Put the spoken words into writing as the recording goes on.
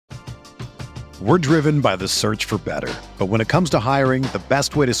We're driven by the search for better. But when it comes to hiring, the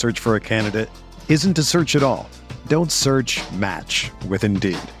best way to search for a candidate isn't to search at all. Don't search, match with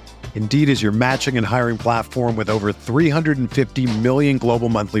Indeed. Indeed is your matching and hiring platform with over 350 million global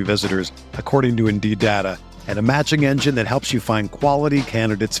monthly visitors, according to Indeed data, and a matching engine that helps you find quality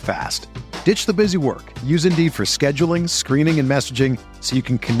candidates fast. Ditch the busy work. Use Indeed for scheduling, screening, and messaging so you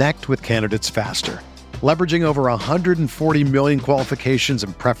can connect with candidates faster. Leveraging over 140 million qualifications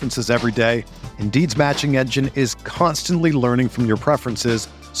and preferences every day, Indeed's matching engine is constantly learning from your preferences,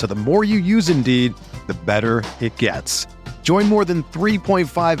 so the more you use Indeed, the better it gets. Join more than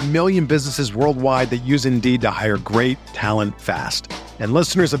 3.5 million businesses worldwide that use Indeed to hire great talent fast. And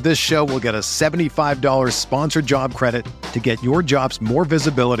listeners of this show will get a $75 sponsored job credit to get your jobs more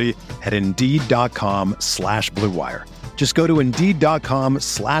visibility at Indeed.com/Blue Wire. Just go to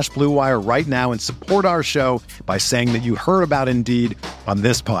Indeed.com/Blue Wire right now and support our show by saying that you heard about Indeed on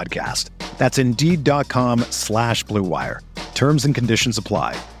this podcast. That's Indeed.com/Blue Wire. Terms and conditions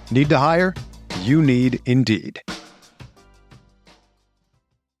apply. Need to hire? You need Indeed.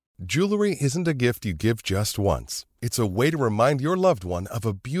 Jewelry isn't a gift you give just once. It's a way to remind your loved one of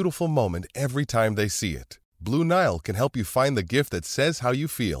a beautiful moment every time they see it. Blue Nile can help you find the gift that says how you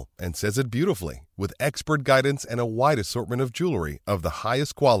feel and says it beautifully, with expert guidance and a wide assortment of jewelry of the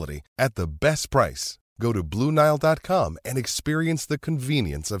highest quality at the best price. Go to BlueNile.com and experience the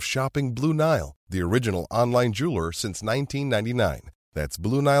convenience of shopping Blue Nile, the original online jeweler since 1999. That's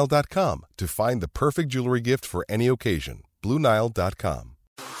BlueNile.com to find the perfect jewelry gift for any occasion. BlueNile.com.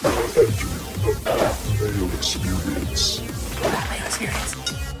 Mayo Experience. Mayo Experience.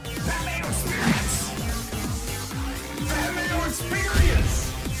 Mayo Experience. Mayo Experience.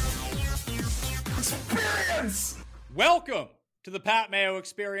 Experience. Welcome to the Pat Mayo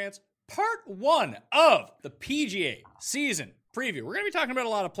Experience, part one of the PGA season preview. We're going to be talking about a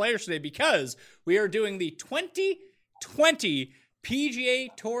lot of players today because we are doing the 2020 PGA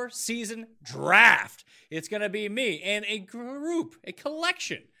Tour season draft. It's going to be me and a group, a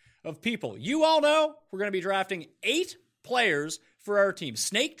collection of people. You all know we're going to be drafting 8 players for our team.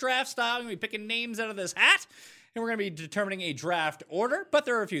 Snake draft style. We're going to be picking names out of this hat, and we're going to be determining a draft order. But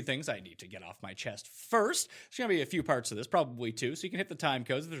there are a few things I need to get off my chest first. There's going to be a few parts of this, probably 2, so you can hit the time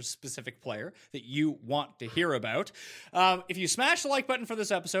codes if there's a specific player that you want to hear about. If you smash the like button for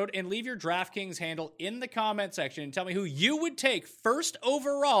this episode and leave your DraftKings handle in the comment section and tell me who you would take first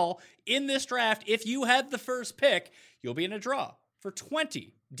overall in this draft if you had the first pick, you'll be in a draw for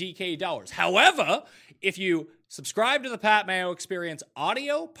 $20 DK. However, if you subscribe to the Pat Mayo Experience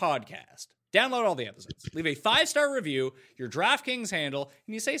audio podcast, download all the episodes, leave a 5-star review, your DraftKings handle,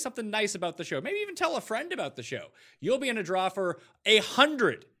 and you say something nice about the show, maybe even tell a friend about the show, you'll be in a draw for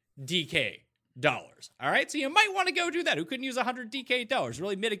 $100 DK. All right, so you might want to go do that. Who couldn't use $100 DK?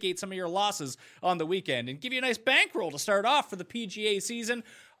 Really mitigate some of your losses on the weekend and give you a nice bankroll to start off for the PGA season.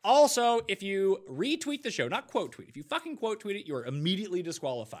 Also, if you retweet the show, not quote tweet, if you fucking quote tweet it, you are immediately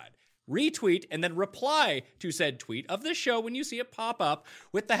disqualified. Retweet and then reply to said tweet of the show when you see it pop up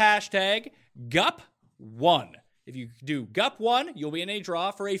with the hashtag GUP1. If you do GUP1, you'll be in a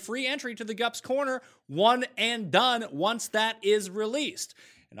draw for a free entry to the Gups Corner, one and done once that is released.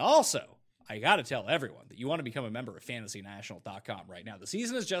 And also, I got to tell everyone that you want to become a member of FantasyNational.com right now. The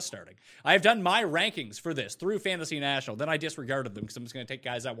season is just starting. I have done my rankings for this through Fantasy National. Then I disregarded them because I'm just going to take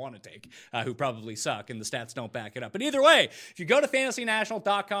guys I want to take who probably suck and the stats don't back it up. But either way, if you go to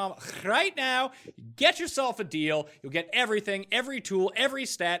FantasyNational.com right now, get yourself a deal. You'll get everything, every tool, every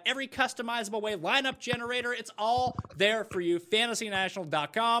stat, every customizable way, lineup generator. It's all there for you.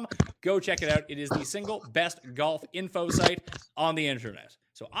 FantasyNational.com. Go check it out. It is the single best golf info site on the internet.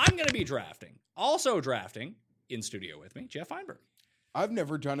 So I'm going to be drafting. Also drafting, in studio with me, Jeff Feinberg. I've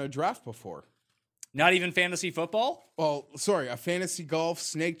never done a draft before. Not even fantasy football? Well, sorry, a fantasy golf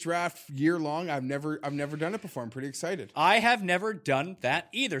snake draft year long. I've never done it before. I'm pretty excited. I have never done that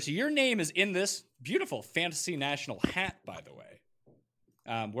either. So your name is in this beautiful Fantasy National hat, by the way,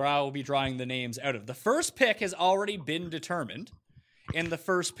 where I will be drawing the names out of. The first pick has already been determined, and the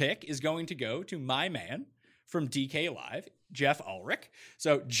first pick is going to go to my man from DK Live, Jeff Ulrich.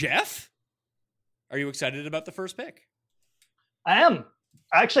 So, Jeff, are you excited about the first pick? I am.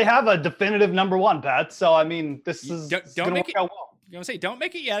 I actually have a definitive number one, Pat. So, I mean, this is going to work out well. I'm going to say, don't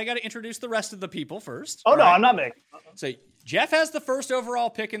make it yet. I got to introduce the rest of the people first. Oh, no, I'm not making. So, Jeff has the first overall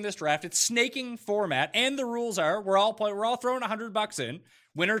pick in this draft. It's snaking format, and the rules are we're all throwing $100 in,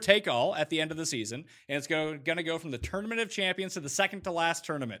 winner take all at the end of the season, and it's going to go from the Tournament of Champions to the second to last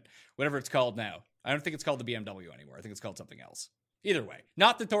tournament, whatever it's called now. I don't think it's called the BMW anymore. I think it's called something else. Either way,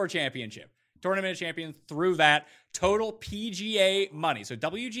 not the Tour Championship. Tournament of Champions through that total PGA money. So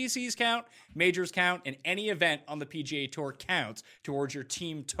WGCs count, majors count, and any event on the PGA Tour counts towards your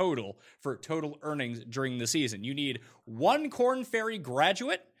team total for total earnings during the season. You need one Korn Ferry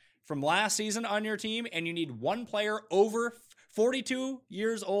graduate from last season on your team, and you need one player over 42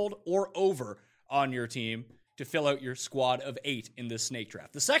 years old or over on your team to fill out your squad of 8 in this snake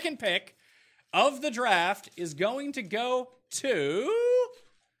draft. The second pick of the draft is going to go to...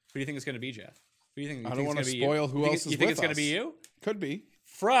 Who do you think it's going to be, Jeff? Who do you think? I don't want to spoil who else is with us. You think it's going to be you? Could be.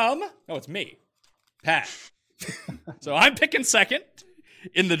 It's me, Pat. So I'm picking second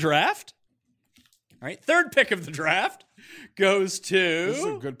in the draft. All right, third pick of the draft goes to... This is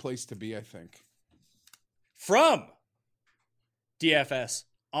a good place to be, I think. From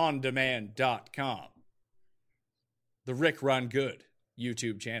DFSOnDemand.com. The Rick Run Good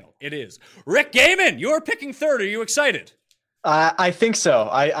YouTube channel. It is Rick Gaiman. You're picking third. Are you excited? I think so.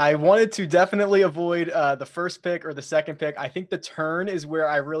 I wanted to definitely avoid the first pick or the second pick. I think the turn is where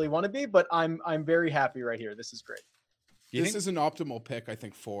I really want to be, but I'm very happy right here. This is great. This is an optimal pick, I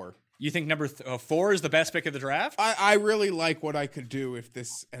think, 4. You think number 4 is the best pick of the draft? I really like what I could do if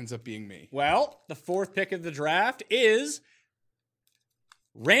this ends up being me. Well, the 4th pick of the draft is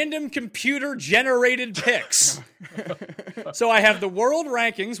random computer generated picks. So I have the world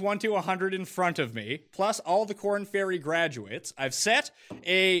rankings 1 to 100 in front of me, plus all the Korn Ferry graduates. I've set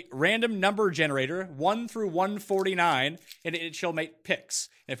a random number generator 1 through 149, and it shall make picks.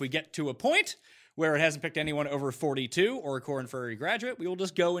 And if we get to a point where it hasn't picked anyone over 42 or a Korn Ferry graduate, we will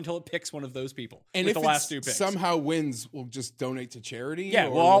just go until it picks one of those people. And with if the last 2 picks somehow wins, we'll just donate to charity. Yeah,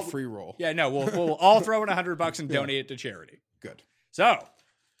 we'll free roll. Yeah, no, we'll all throw in $100 and donate it to charity. Good. So,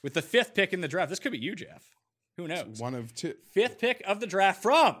 with the 5th pick in the draft, this could be you, Jeff. Who knows? It's one of 2. 5th pick of the draft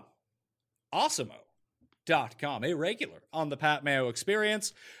from Awesemo.com, a regular on the Pat Mayo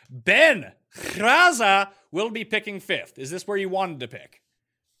Experience. Ben Graza will be picking 5th. Is this where you wanted to pick?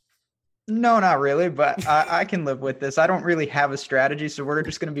 No, not really, but I can live with this. I don't really have a strategy, so we're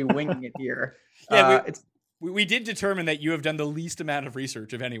just going to be winging it here. Yeah, we did determine that you have done the least amount of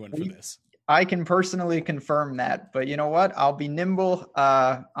research of anyone for this. I can personally confirm that, but you know what? I'll be nimble.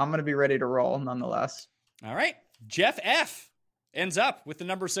 I'm going to be ready to roll nonetheless. All right. Jeff F. ends up with the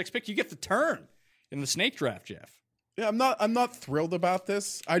number 6 pick. You get the turn in the snake draft, Jeff. Yeah, I'm not thrilled about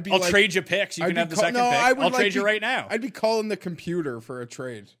this. I'll trade you picks. You can have the second pick. I'll trade you right now. I'd be calling the computer for a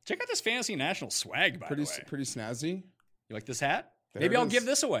trade. Check out this Fantasy National swag, by the way. Pretty snazzy. You like this hat? Maybe I'll give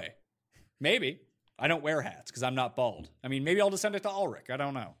this away. Maybe. I don't wear hats because I'm not bald. I mean, maybe I'll just send it to Ulrich. I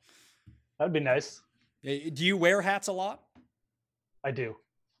don't know. That'd be nice. Do you wear hats a lot? I do.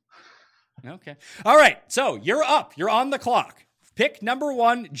 Okay. All right. So you're up. You're on the clock. Pick number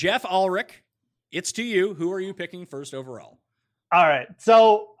 1, Jeff Ulrich. It's to you. Who are you picking first overall? All right.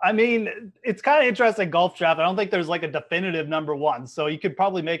 So, I mean, it's kind of interesting golf draft. I don't think there's like a definitive number 1. So you could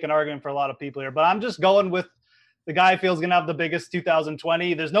probably make an argument for a lot of people here. But I'm just going with the guy I feel is going to have the biggest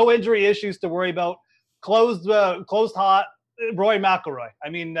 2020. There's no injury issues to worry about. Closed hot. Rory McIlroy. I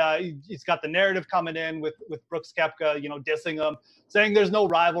mean, he's got the narrative coming in with Brooks Koepka, dissing him, saying there's no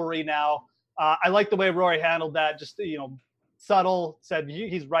rivalry now. I like the way Rory handled that. Just, subtle, said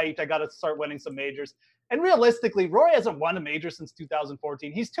he's right. I got to start winning some majors. And realistically, Rory hasn't won a major since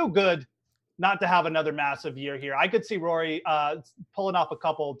 2014. He's too good not to have another massive year here. I could see Rory pulling off a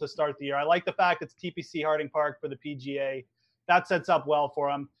couple to start the year. I like the fact it's TPC Harding Park for the PGA. That sets up well for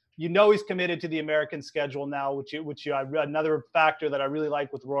him. He's committed to the American schedule now, which another factor that I really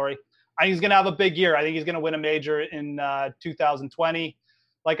like with Rory. I think he's going to have a big year. I think he's going to win a major in 2020.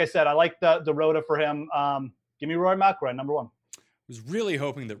 Like I said, I like the Rota for him. Give me Rory McIlroy, number 1. I was really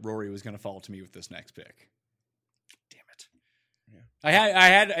hoping that Rory was going to fall to me with this next pick. Damn it. Yeah. I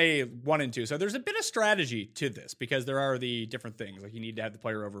had a 1 and 2. So there's a bit of strategy to this because there are the different things. Like you need to have the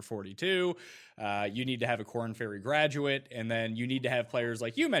player over 42. You need to have a Korn Ferry graduate. And then you need to have players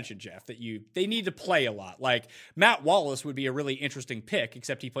like you mentioned, Jeff, that they need to play a lot. Like Matt Wallace would be a really interesting pick,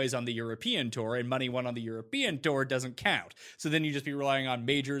 except he plays on the European Tour and money won on the European Tour doesn't count. So then you just be relying on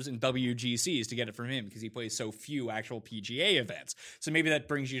majors and WGCs to get it from him because he plays so few actual PGA events. So maybe that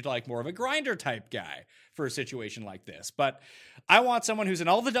brings you to like more of a grinder type guy for a situation like this. But I want someone who's in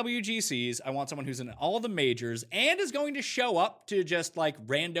all the WGCs. I want someone who's in all the majors and is going to show up to just like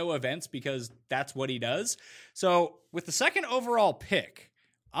rando events because that's what he does. So with the second overall pick,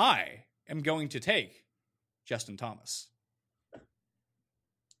 I am going to take Justin Thomas.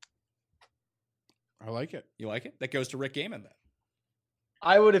 I like it. You like it? That goes to Rick Gaiman then.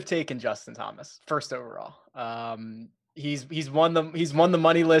 I would have taken Justin Thomas first overall. He's won the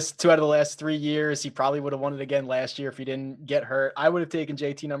money list 2 out of the last 3 years. He probably would have won it again last year if he didn't get hurt. I would have taken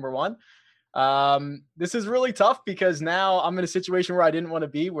JT number 1. This is really tough because now I'm in a situation where I didn't want to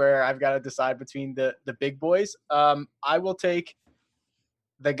be, where I've got to decide between the big boys. I will take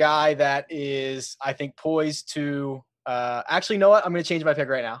the guy that is, I think, poised to actually, you know what? I'm going to change my pick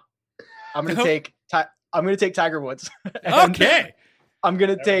right now. I'm going to take Tiger Woods. Okay. I'm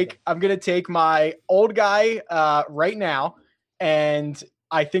going to take my old guy right now, and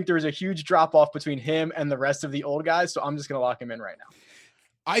I think there's a huge drop off between him and the rest of the old guys, so I'm just going to lock him in right now.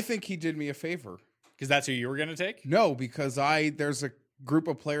 I think he did me a favor. Because that's who you were going to take? No, because there's a group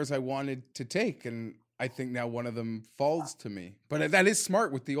of players I wanted to take, and I think now one of them falls to me. But that is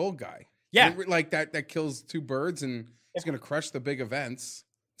smart with the old guy. Yeah. Like that kills two birds, and he's going to crush the big events.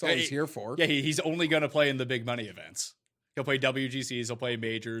 That's all he's here for. Yeah, he's only going to play in the big money events. He'll play WGCs, he'll play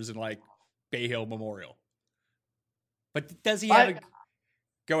majors, and like Bay Hill Memorial. But does he have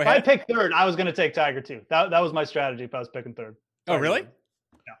Go ahead. If I pick third, I was going to take Tiger too. That was my strategy if I was picking third. Oh, really?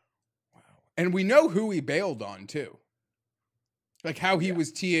 Yeah. Wow. And we know who he bailed on too. Like how he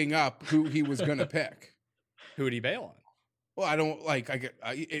was teeing up who he was going to pick. Who would he bail on? Well, I don't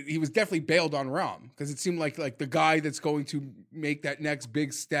he was definitely bailed on Rahm because it seemed like the guy that's going to make that next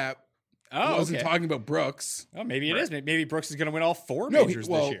big step. Oh, wasn't talking about Brooks. Oh, maybe it is. Maybe Brooks is going to win all four majors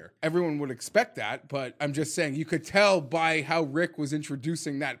this year. Everyone would expect that, but I'm just saying you could tell by how Rick was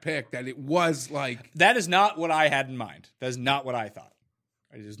introducing that pick that it was like... That is not what I had in mind. That is not what I thought.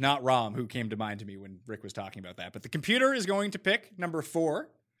 It is not Rahm who came to mind to me when Rick was talking about that. But the computer is going to pick number 4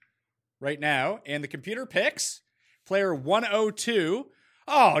 right now, and the computer picks player 102.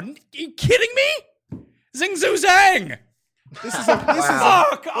 Oh, are you kidding me? Zheng Zhu Zhang!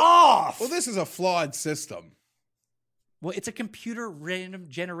 Fuck off! Well, this is a flawed system. Well, it's a computer random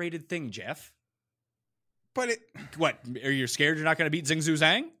generated thing, Jeff. But what? Are you scared you're not going to beat Zheng Zhu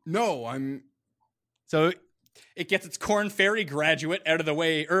Zhang? No, So it gets its Corn Ferry graduate out of the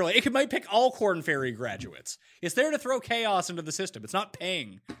way early. It might pick all Corn Ferry graduates. It's there to throw chaos into the system. It's not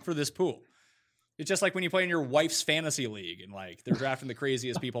paying for this pool. It's just like when you play in your wife's fantasy league and like they're drafting the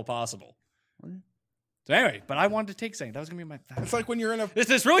craziest people possible. So anyway, but I wanted to take Zhang. That was going to be my... It's like when you're in a...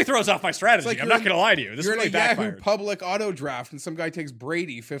 This really throws off my strategy. Like I'm not going to lie to you. This you're really in a Yahoo backfired. public auto draft and some guy takes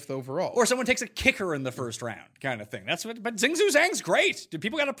Brady 5th overall. Or someone takes a kicker in the first round kind of thing. That's what. But Zheng Zhu Zhang's great. Do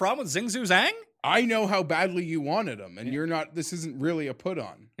people got a problem with Zheng Zhu Zhang? I know how badly you wanted him, and you're not... This isn't really a put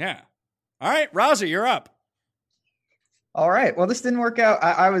on. Yeah. All right, Raza, you're up. All right. Well, this didn't work out.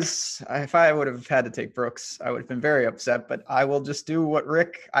 If I would have had to take Brooks, I would have been very upset, but I will just do what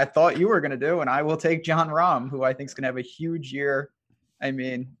Rick, I thought you were going to do. And I will take Jon Rahm, who I think is going to have a huge year. I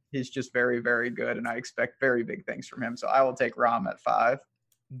mean, he's just very, very good. And I expect very big things from him. So I will take Rahm at 5.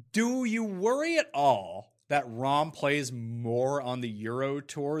 Do you worry at all that Rahm plays more on the Euro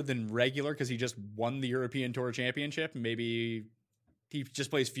Tour than regular because he just won the European Tour Championship? Maybe he just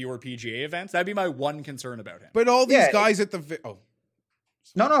plays fewer PGA events. That'd be my one concern about him. But all these guys at the...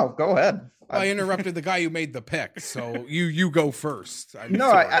 No, go ahead. I interrupted the guy who made the pick, so you go first.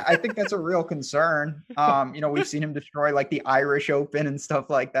 I think that's a real concern. We've seen him destroy like the Irish Open and stuff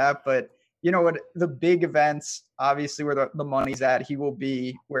like that, but you know what? The big events, obviously where the money's at, he will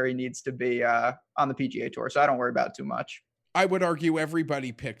be where he needs to be on the PGA Tour, so I don't worry about it too much. I would argue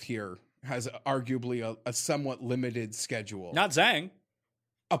everybody picked here has arguably a somewhat limited schedule. Not Zhang.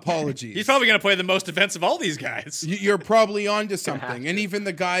 Apologies. He's probably going to play the most events of all these guys. You're probably onto something. And even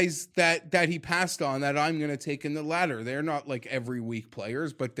the guys that he passed on that I'm going to take in the ladder, they're not like every week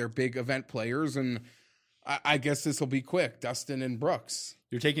players, but they're big event players. And I guess this will be quick. Dustin and Brooks.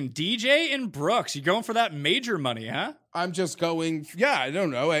 You're taking DJ and Brooks. You're going for that major money, huh? I'm just going, I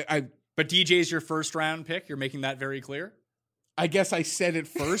don't know. But DJ's your first round pick. You're making that very clear. I guess I said it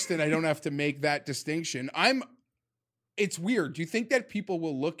first and I don't have to make that distinction. It's weird. Do you think that people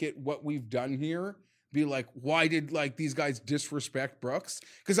will look at what we've done here, be like, why did like these guys disrespect Brooks?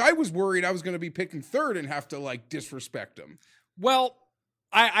 Because I was worried I was going to be picking third and have to like disrespect him. Well,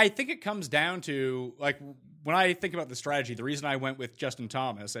 I think it comes down to like when I think about the strategy, the reason I went with Justin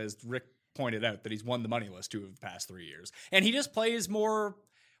Thomas, as Rick pointed out, that he's won the money list 2 of the past 3 years. And he just plays more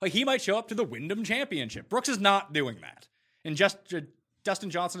like he might show up to the Wyndham Championship. Brooks is not doing that. And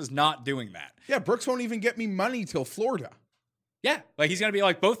Dustin Johnson is not doing that. Yeah, Brooks won't even get me money till Florida. Yeah, like he's going to be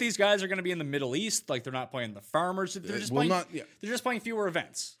like, both these guys are going to be in the Middle East. Like they're not playing the Farmers. They're just playing fewer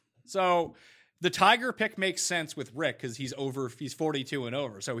events. So the Tiger pick makes sense with Rick because he's 42 and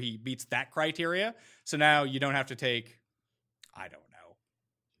over. So he beats that criteria. So now you don't have to take, I don't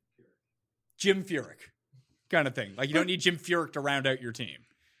know, Jim Furyk kind of thing. Like you don't need Jim Furyk to round out your team.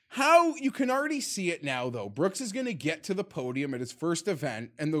 How you can already see it now, though. Brooks is going to get to the podium at his first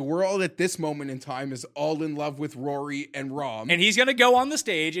event, and the world at this moment in time is all in love with Rory and Rahm. And he's going to go on the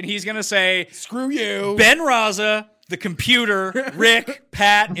stage and he's going to say, "Screw you, Ben Raza, the computer, Rick,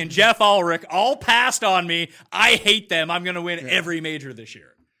 Pat, and Jeff Ulrich all passed on me. I hate them. I'm going to win every major this year."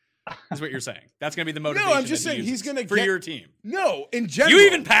 Is what you're saying. That's going to be the motivation. No, I'm just saying he's going to for your team. No, in general. You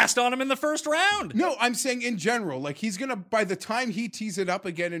even passed on him in the first round. No, I'm saying in general. Like, he's going to, by the time he tees it up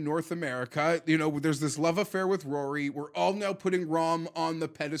again in North America, you know, there's this love affair with Rory. We're all now putting Rahm on the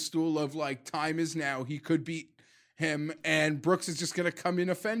pedestal of, like, time is now. He could beat him, and Brooks is just going to come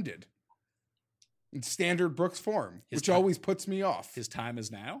in offended. In standard Brooks form, which always puts me off. His time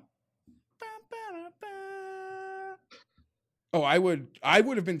is now? Oh, I would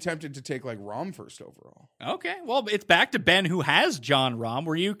have been tempted to take like Rahm first overall. Okay, well, it's back to Ben, who has Jon Rahm.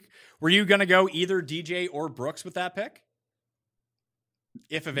 Were you going to go either DJ or Brooks with that pick,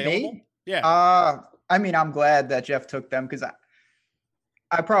 if available? Me? Yeah. I mean, I'm glad that Jeff took them because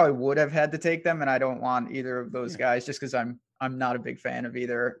I probably would have had to take them, and I don't want either of those guys just because I'm not a big fan of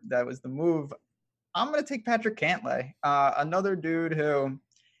either. That was the move. I'm going to take Patrick Cantlay, another dude who.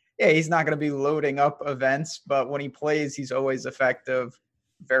 Yeah, he's not going to be loading up events, but when he plays, he's always effective.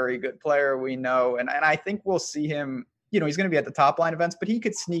 Very good player, we know. And I think we'll see him, you know, he's going to be at the top line events, but he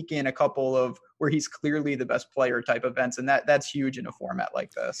could sneak in a couple of where he's clearly the best player type events. And that's huge in a format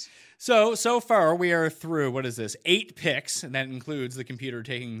like this. So far we are through, what is this, 8 picks, and that includes the computer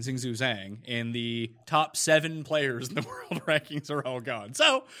taking Xingsu Zhang, and the top 7 players in the world rankings are all gone.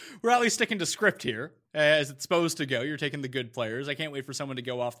 So we're at least sticking to script here, as it's supposed to go. You're taking the good players. I can't wait for someone to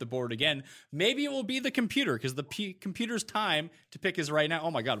go off the board again. Maybe it will be the computer, because the computer's time to pick is right now.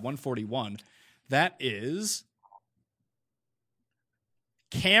 Oh my God, 141. That is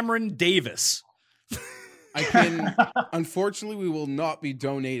Cameron Davis. Unfortunately, we will not be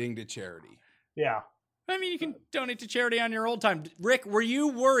donating to charity. Yeah. I mean, you can donate to charity on your old time. Rick, were you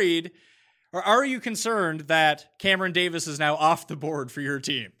worried, or are you concerned that Cameron Davis is now off the board for your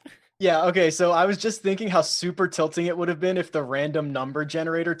team? Yeah, okay, so I was just thinking how super tilting it would have been if the random number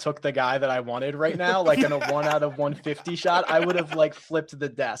generator took the guy that I wanted right now, like in a 1 out of 150 shot. I would have like flipped the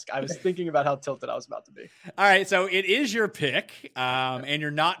desk. I was thinking about how tilted I was about to be. All right, so it is your pick, and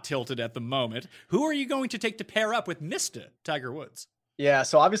you're not tilted at the moment. Who are you going to take to pair up with Mr. Tiger Woods? Yeah,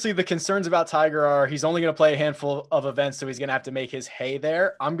 so obviously the concerns about Tiger are he's only going to play a handful of events, so he's going to have to make his hay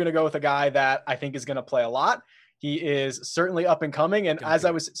there. I'm going to go with a guy that I think is going to play a lot. He is certainly up and coming. And as I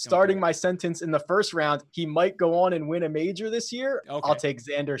was starting my sentence in the first round, he might go on and win a major this year. Okay. I'll take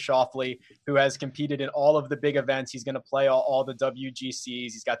Xander Schauffele, who has competed in all of the big events. He's going to play all the WGCs.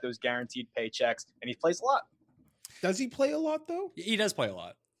 He's got those guaranteed paychecks, and he plays a lot. Does he play a lot, though? He does play a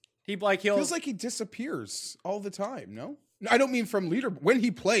lot. He feels like he disappears all the time, no? I don't mean from leader. When he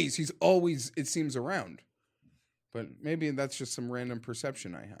plays, he's always, it seems, around. But maybe that's just some random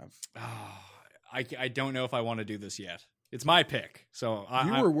perception I have. I don't know if I want to do this yet. It's my pick. So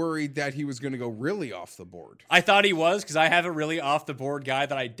you were worried that he was going to go really off the board. I thought he was, because I have a really off the board guy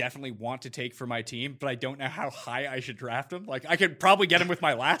that I definitely want to take for my team, but I don't know how high I should draft him. Like, I could probably get him with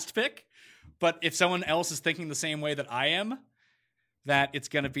my last pick, but if someone else is thinking the same way that I am, that it's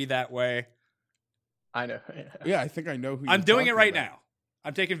going to be that way. I know. Yeah, I think I know who I'm doing it right now.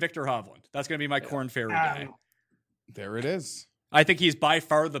 I'm taking Victor Hovland. That's going to be my Corn Ferry guy. There it is. I think he's by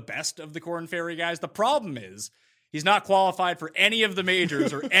far the best of the Corn Ferry guys. The problem is he's not qualified for any of the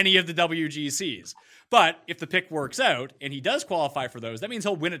majors or any of the WGCs. But if the pick works out and he does qualify for those, that means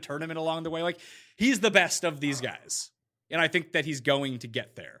he'll win a tournament along the way. Like, he's the best of these guys. And I think that he's going to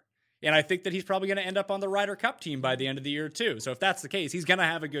get there. And I think that he's probably going to end up on the Ryder Cup team by the end of the year, too. So if that's the case, he's going to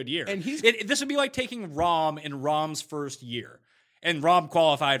have a good year. And this would be like taking Rahm in Rahm's first year. And Rahm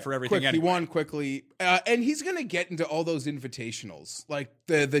qualified for everything anyway. He won quickly. And he's going to get into all those invitationals, like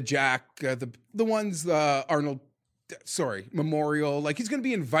the Jack, the ones, Arnold, Memorial. Like, he's going to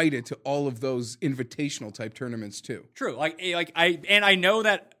be invited to all of those invitational type tournaments, too. True. I know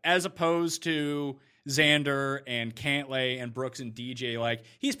that as opposed to Xander and Cantlay and Brooks and DJ, like,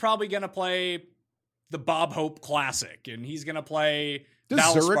 he's probably going to play the Bob Hope Classic, and he's going to play Does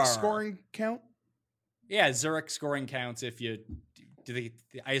Valspar. Zurich scoring count? Yeah, Zurich scoring counts if you...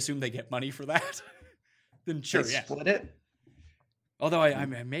 I assume they get money for that. Then sure, they split it. Although I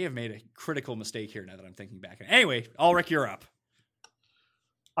may have made a critical mistake here now that I'm thinking back. Anyway, Ulrich, you're up.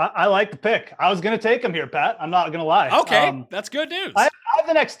 I like the pick. I was going to take him here, Pat. I'm not going to lie. Okay, that's good news. I have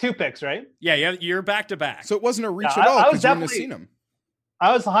the next 2 picks, right? Yeah, you're back to back. So it wasn't a reach at all because you wouldn't have seen him.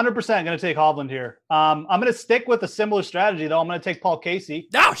 I was 100% going to take Hovland here. I'm going to stick with a similar strategy, though. I'm going to take Paul Casey.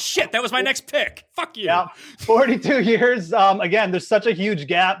 Oh, shit. That was my next pick. Fuck you. Yeah, 42 years. Again, there's such a huge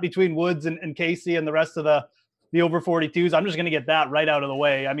gap between Woods and Casey and the rest of the over 42s. I'm just going to get that right out of the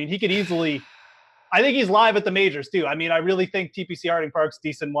way. I mean, he could easily – I think he's live at the majors, too. I mean, I really think TPC Harding Park's a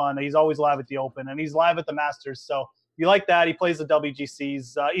decent one. He's always live at the Open, and he's live at the Masters. So you like that. He plays the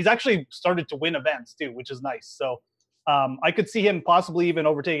WGCs. He's actually started to win events, too, which is nice. So I could see him possibly even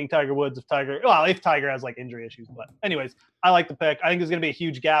overtaking Tiger Woods if Tiger has like injury issues. But anyways, I like the pick. I think there's going to be a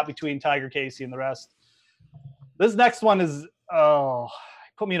huge gap between Tiger, Casey, and the rest. This next one is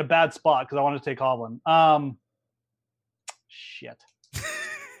put me in a bad spot because I want to take Hovland. Shit.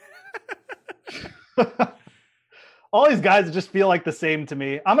 All these guys just feel like the same to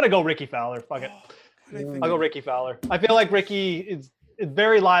me. I'm going to go Ricky Fowler. Fuck it. I'll go Ricky Fowler. I feel like Ricky is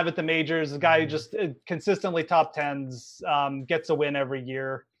very live at the majors. A guy who just consistently top tens, gets a win every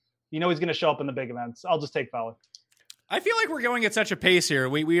year. You know he's going to show up in the big events. I'll just take Fowler. I feel like we're going at such a pace here.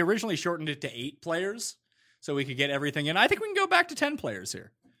 We originally shortened it to 8 players so we could get everything in. I think we can go back to 10 players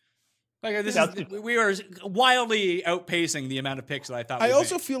here. Like we are wildly outpacing the amount of picks that I thought. I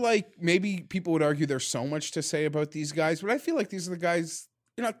also feel like maybe people would argue there's so much to say about these guys, but I feel like these are the guys.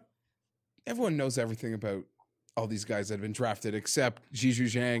 Everyone knows everything about all these guys that have been drafted except Zhizhu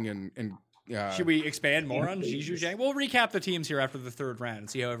Zhang and. Should we expand more on Zhizhu Zhang? We'll recap the teams here after the third round and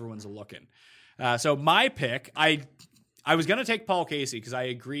see how everyone's looking. So my pick, I was going to take Paul Casey because I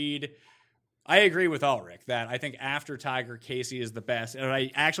agree with Ulrich that I think after Tiger, Casey is the best. And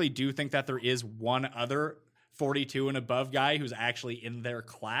I actually do think that there is one other 42 and above guy who's actually in their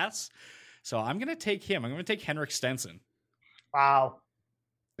class. So I'm going to take him. I'm going to take Henrik Stenson. Wow.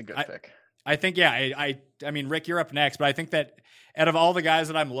 A good pick. I think, yeah, I mean, Rick, you're up next, but I think that out of all the guys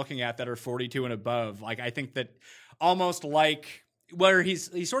that I'm looking at that are 42 and above, like I think that almost like where he's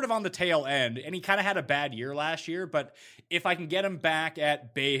sort of on the tail end, and he kind of had a bad year last year, but if I can get him back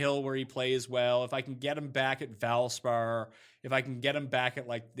at Bay Hill where he plays well, if I can get him back at Valspar, if I can get him back at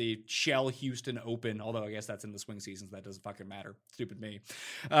like the Shell Houston Open, although I guess that's in the swing season, so that doesn't fucking matter. Stupid me.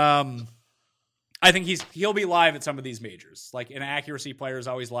 I think he'll be live at some of these majors. Like an accuracy player is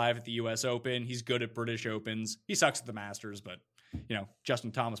always live at the US Open. He's good at British Opens. He sucks at the Masters, but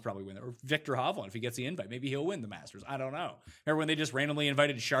Justin Thomas probably win it. Or Victor Hovland, if he gets the invite, maybe he'll win the Masters. I don't know. Remember when they just randomly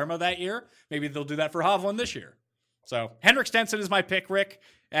invited Sharma that year? Maybe they'll do that for Hovland this year. So Henrik Stenson is my pick, Rick,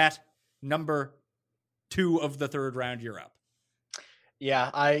 at number 2 of the third round. You're up.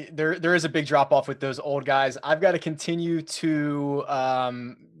 Yeah, there is a big drop off with those old guys. I've got to continue to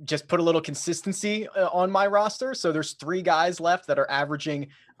just put a little consistency on my roster. So there's 3 guys left that are averaging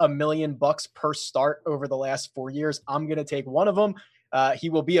 $1 million per start over the last 4 years. I'm going to take one of them. He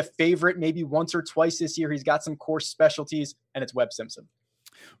will be a favorite maybe once or twice this year. He's got some course specialties, and it's Webb Simpson.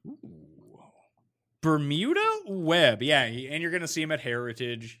 Ooh. Bermuda Webb. Yeah, and you're going to see him at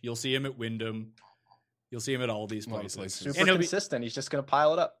Heritage. You'll see him at Wyndham. You'll see him at all these places. Super consistent. He's just going to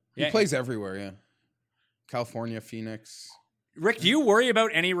pile it up. He plays everywhere, yeah. California, Phoenix. Rick, do you worry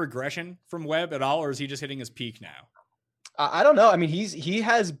about any regression from Webb at all, or is he just hitting his peak now? I don't know. I mean, he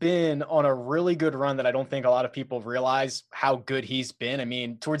has been on a really good run that I don't think a lot of people realize how good he's been. I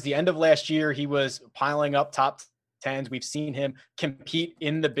mean, towards the end of last year, he was piling up top 10s. We've seen him compete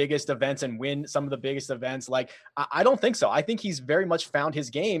in the biggest events and win some of the biggest events. Like, I don't think so. I think he's very much found his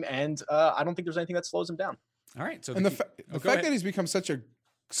game, and I don't think there's anything that slows him down. All right. So the fact that he's become such a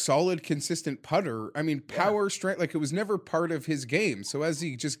solid, consistent putter, I mean, power, strength, like it was never part of his game. So as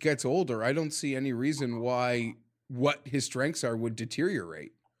he just gets older, I don't see any reason why what his strengths are would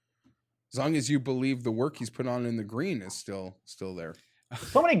deteriorate. As long as you believe the work he's put on in the green is still there.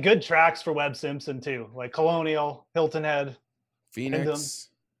 So many good tracks for Webb Simpson too, like Colonial, Hilton Head, Phoenix.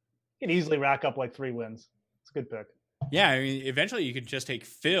 He could easily rack up like 3 wins. It's a good pick. Yeah, I mean, eventually you could just take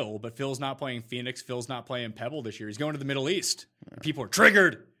Phil, but Phil's not playing Phoenix. Phil's not playing Pebble this year. He's going to the Middle East. People are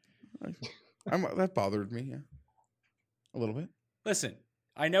triggered. That bothered me, yeah, a little bit. Listen,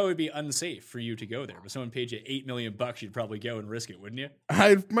 I know it'd be unsafe for you to go there, but someone paid you $8 million, you'd probably go and risk it, wouldn't you?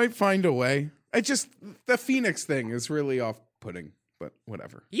 I might find a way. The Phoenix thing is really off-putting. But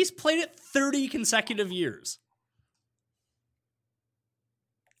whatever. He's played it 30 consecutive years.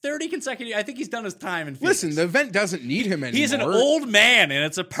 30 consecutive. I think he's done his time in Phoenix. Listen, the event doesn't need him anymore. He's an old man, and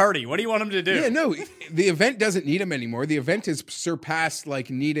it's a party. What do you want him to do? Yeah, no, the event doesn't need him anymore. The event has surpassed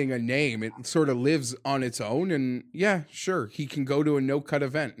like needing a name. It sort of lives on its own. And yeah, sure, he can go to a no-cut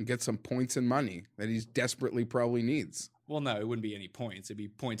event and get some points and money that he desperately probably needs. Well, no, it wouldn't be any points. It'd be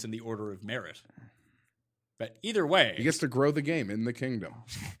points in the order of merit. But either way, He gets to grow the game in the kingdom.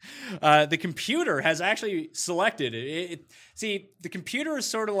 the computer has actually selected it. See, the computer is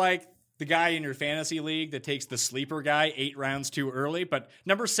sort of like the guy in your fantasy league that takes the sleeper guy 8 rounds too early. But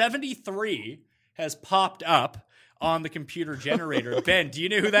number 73 has popped up on the computer generator. Ben, do you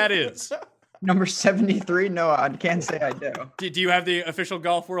know who that is? Number 73? No, I can't say I do. Do you have the official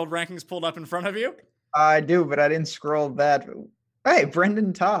Golf World rankings pulled up in front of you? I do, but I didn't scroll that. Hey,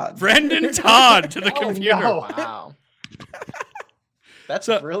 Brendan Todd. Brendan Todd to the computer. no. Wow. That's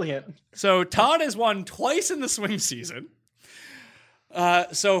brilliant. So Todd has won twice in the swing season.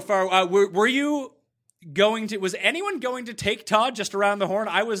 So far, were you going to? Was anyone going to take Todd just around the horn?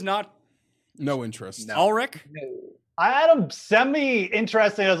 I was not. No interest. No. Ulrich? I had him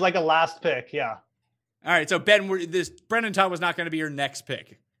semi-interesting as like a last pick. Yeah. All right. So Ben, Brendan Todd was not going to be your next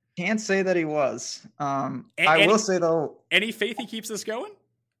pick. Can't say that he was. I will say though. Any faith he keeps this going?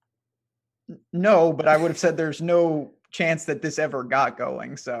 No, but I would have said there's no chance that this ever got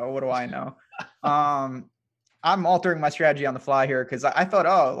going. So what do I know? I'm altering my strategy on the fly here because I thought,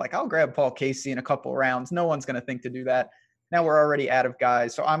 I'll grab Paul Casey in a couple rounds. No one's going to think to do that. Now we're already out of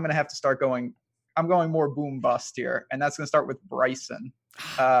guys. So I'm going to have to start going. I'm going more boom bust here. And that's going to start with Bryson,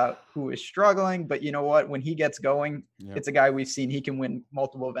 who is struggling. But you know what? When he gets going, It's a guy we've seen. He can win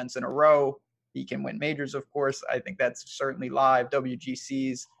multiple events in a row. He can win majors, of course. I think that's certainly live,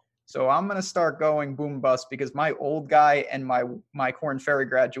 WGCs. So I'm going to start going boom bust because my old guy and my Korn Ferry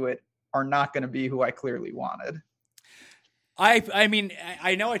graduate are not going to be who I clearly wanted. I mean,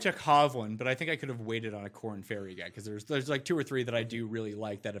 I know I took Hovland, but I think I could have waited on a Korn Ferry guy because there's like 2 or 3 that I do really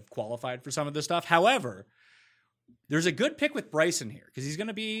like that have qualified for some of this stuff. However, there's a good pick with Bryson here because he's going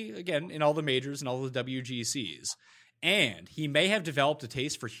to be, again, in all the majors and all the WGCs. And he may have developed a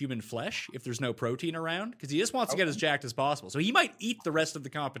taste for human flesh if there's no protein around because he just wants to get as jacked as possible. So he might eat the rest of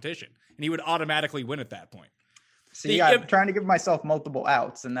the competition and he would automatically win at that point. See, I'm trying to give myself multiple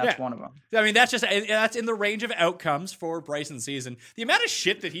outs, and that's one of them. I mean, that's in the range of outcomes for Bryson's season. The amount of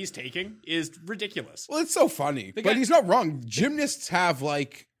shit that he's taking is ridiculous. Well, it's so funny, but he's not wrong. Gymnasts have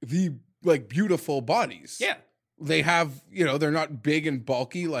beautiful bodies. Yeah. They have, they're not big and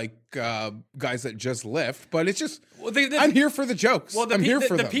bulky like guys that just lift, but it's just, I'm here for the jokes. Well, I'm here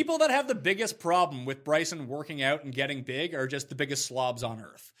for the them. people that have the biggest problem with Bryson working out and getting big are just the biggest slobs on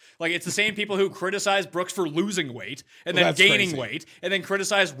earth. Like, it's the same people who criticize Brooks for losing weight and then gaining weight and then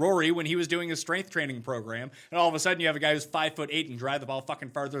criticize Rory when he was doing his strength training program. And all of a sudden you have a guy who's 5'8" and drive the ball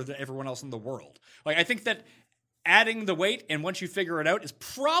fucking farther than everyone else in the world. Like, I think that adding the weight and once you figure it out is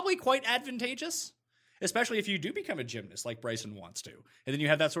probably quite advantageous. Especially if you do become a gymnast like Bryson wants to. And then you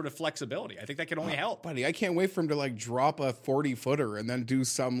have that sort of flexibility. I think that can only help. Buddy, I can't wait for him to drop a 40-footer and then do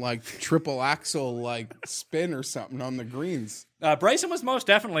some triple axel spin or something on the greens. Bryson was most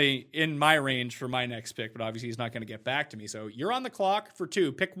definitely in my range for my next pick, but obviously he's not going to get back to me. So you're on the clock for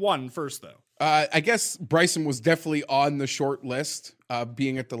 2. Pick 1 first, though. I guess Bryson was definitely on the short list,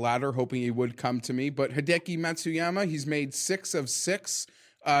 being at the ladder, hoping he would come to me. But Hideki Matsuyama, he's made 6 of 6.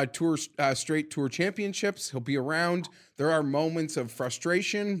 Straight tour championships. He'll be around. There are moments of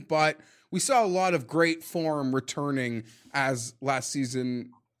frustration, but we saw a lot of great form returning as last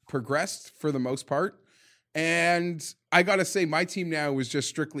season progressed for the most part. And I got to say, my team now is just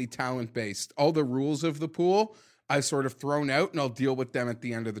strictly talent based. All the rules of the pool I've sort of thrown out, and I'll deal with them at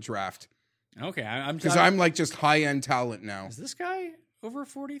the end of the draft. Okay. Because I'm just high end talent now. Is this guy over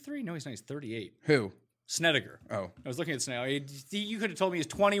 43? No, he's not. He's 38. Who? Snedeker. Oh. I was looking at Snedeker. You could have told me he's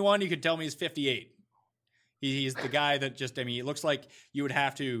 21. You could tell me he's 58. He's the guy that it looks like you would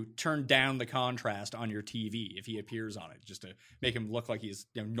have to turn down the contrast on your TV if he appears on it, just to make him look like he's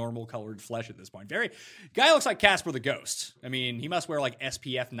normal colored flesh at this point. Guy looks like Casper the Ghost. I mean, he must wear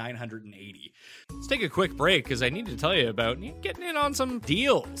SPF 980. Let's take a quick break because I need to tell you about getting in on some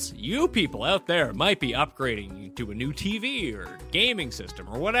deals. You people out there might be upgrading to a new TV or gaming system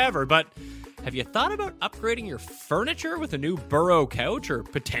or whatever, but have you thought about upgrading your furniture with a new Burrow couch or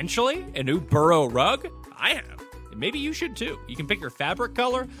potentially a new Burrow rug? I have. And maybe you should too. You can pick your fabric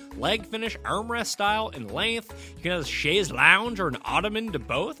color, leg finish, armrest style, and length. You can have a chaise lounge or an ottoman to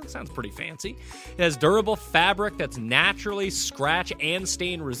both. That sounds pretty fancy. It has durable fabric that's naturally scratch and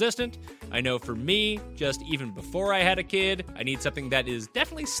stain resistant. I know for me, just even before I had a kid, I need something that is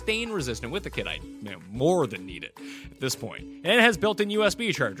definitely stain resistant. With a kid, I more than need it at this point. And it has built-in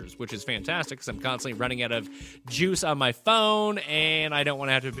USB chargers, which is fantastic because I'm constantly running out of juice on my phone, and I don't want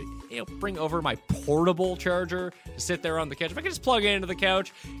to have to bring over my portable charger to sit there on the couch. If I could just plug it into the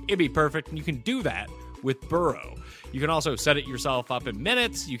couch, it'd be perfect. And you can do that with Burrow. You can also set it yourself up in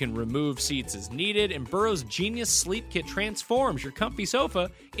minutes. You can remove seats as needed. And Burrow's Genius Sleep Kit transforms your comfy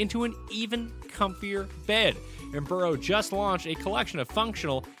sofa into an even comfier bed. And Burrow just launched a collection of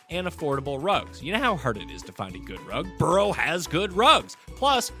functional and affordable rugs. You know how hard it is to find a good rug? Burrow has good rugs.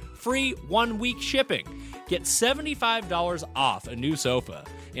 Plus, free 1-week shipping. Get $75 off a new sofa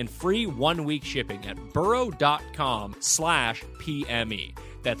and free 1-week shipping at burrow.com/PME.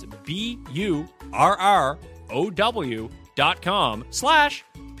 That's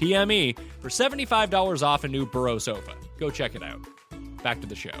BURROW.com/PME for $75 off a new Burrow sofa. Go check it out. Back to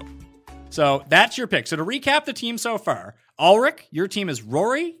the show. So that's your pick. So to recap the team so far, Ulrich, your team is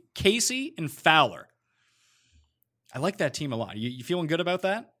Rory, Casey, and Fowler. I like that team a lot. You feeling good about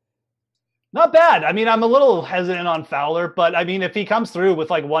that? Not bad. I mean, I'm a little hesitant on Fowler, but I mean, if he comes through with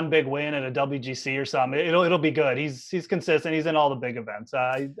like one big win at a WGC or something, it'll be good. He's consistent. He's in all the big events.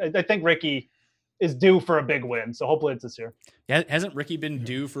 I think Ricky is due for a big win, so hopefully it's this year. Yeah, hasn't Ricky been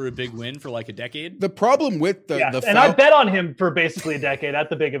due for a big win for like a decade? The problem with the and I bet on him for basically a decade at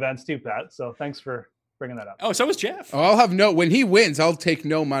the big events too, Pat. So thanks for bringing that up. Oh, so is Jeff. I'll have when he wins, I'll take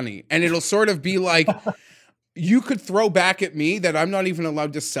no money, and it'll sort of be like. You could throw back at me that I'm not even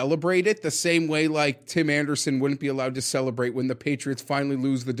allowed to celebrate it the same way like Tim Anderson wouldn't be allowed to celebrate when the Patriots finally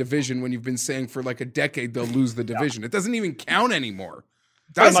lose the division when you've been saying for like a decade they'll lose the division. It doesn't even count anymore.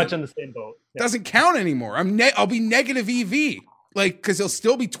 Pretty much in the same boat. Yeah. Doesn't count anymore. I'll be negative EV. Like, because he'll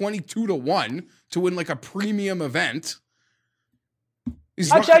still be 22-1 to win like a premium event.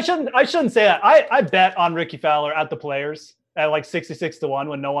 Actually, I shouldn't say that. I bet on Ricky Fowler at the Players at like 66-1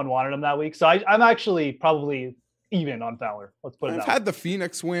 when no one wanted him that week. So I'm actually probably even on Fowler. Let's put it out. I've had the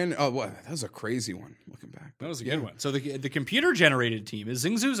Phoenix win. Oh, what? That was a crazy one looking back. That was a good one. So the computer-generated team is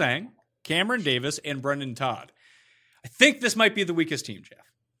Zhingzhu Zhang, Cameron Davis, and Brendan Todd. I think this might be the weakest team, Jeff.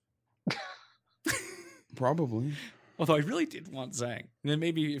 Probably. Although I really did want Zhang. And then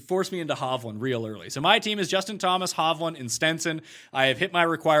maybe it forced me into Hovland real early. So my team is Justin Thomas, Hovland, and Stenson. I have hit my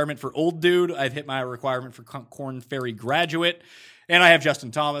requirement for Old Dude. I've hit my requirement for Corn Ferry Graduate. And I have Justin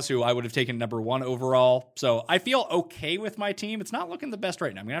Thomas, who I would have taken number 1 overall. So I feel okay with my team. It's not looking the best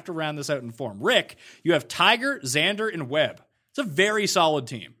right now. I'm going to have to round this out in form. Rick, you have Tiger, Xander, and Webb. It's a very solid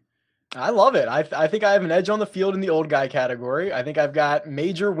team. I love it. I think I have an edge on the field in the old guy category. I think I've got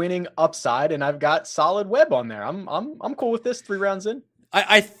major winning upside, and I've got solid Webb on there. I'm cool with this 3 rounds in.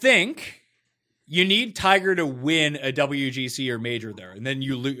 I think you need Tiger to win a WGC or major there, and then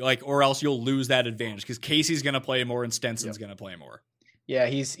or else you'll lose that advantage because Casey's going to play more and Stenson's going to play more. Yeah,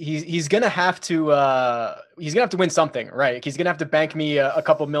 he's gonna have to win something, right? He's gonna have to bank me a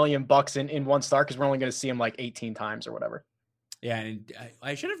couple $1 million in one start because we're only gonna see him like 18 times or whatever. Yeah, and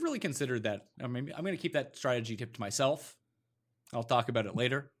I should have really considered that. I mean, I'm going to keep that strategy tip to myself. I'll talk about it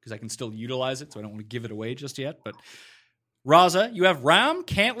later because I can still utilize it, so I don't want to give it away just yet. But Raza, you have Ram,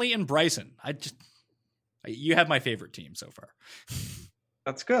 Cantley, and Bryson. You have my favorite team so far.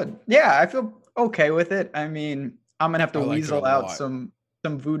 That's good. Yeah, I feel okay with it. I mean, I'm gonna have to weasel out some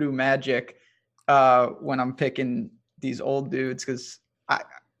voodoo magic when I'm picking these old dudes because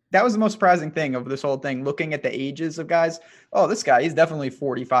that was the most surprising thing of this whole thing, looking at the ages of guys. Oh, this guy, he's definitely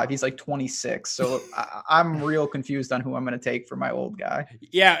 45. He's like 26. So I'm real confused on who I'm going to take for my old guy.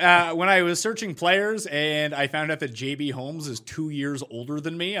 Yeah, when I was searching players and I found out that JB Holmes is 2 years older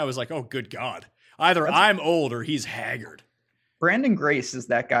than me, I was like, oh, good God. Either I'm old or he's haggard. Brandon Grace is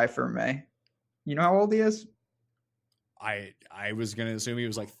that guy for me. You know how old he is? I was going to assume he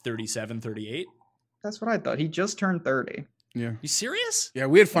was like 37, 38. That's what I thought. He just turned 30. Yeah. You serious? Yeah,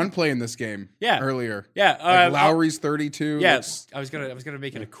 we had fun playing this game. Yeah. Earlier. Yeah. Like Lowry's 32. Yes. I was gonna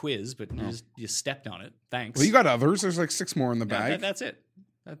make it a quiz, but you stepped on it. Thanks. Well, you got others. There's like 6 more in the bag. That's it.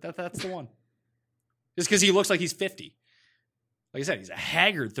 That's the one. Just because he looks like he's 50. Like I said, he's a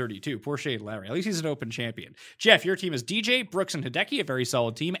haggard 32. Poor Shane Lowry. At least he's an open champion. Jeff, your team is DJ, Brooks, and Hideki, a very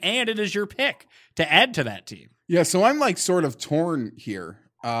solid team, and it is your pick to add to that team. Yeah, so I'm like sort of torn here.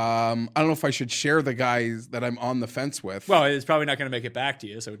 I don't know if I should share the guys that I'm on the fence with. Well, it's probably not going to make it back to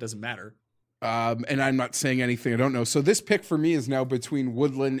you, so it doesn't matter. And I'm not saying anything I don't know. So this pick for me is now between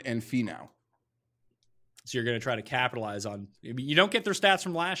Woodland and Finau. So you're going to try to capitalize on. I mean, you don't get their stats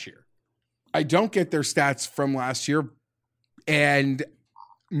from last year. I don't get their stats from last year, and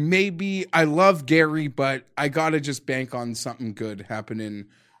maybe I love Gary, but I gotta just bank on something good happening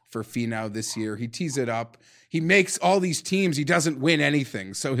for Finau this year. He tees it up. He makes all these teams. He doesn't win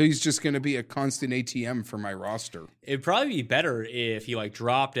anything. So he's just going to be a constant ATM for my roster. It'd probably be better if he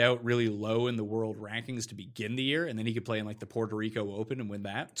dropped out really low in the world rankings to begin the year. And then he could play in the Puerto Rico Open and win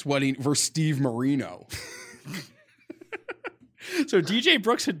that. It's what versus Steve Marino. So DJ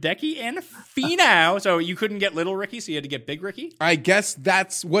Brooks, Hideki, and Finau. So you couldn't get little Ricky, so you had to get big Ricky? I guess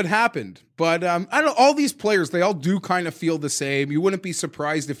that's what happened. But I don't know. All these players, they all do kind of feel the same. You wouldn't be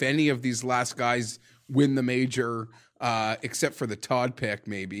surprised if any of these last guys win the major, except for the Todd pick,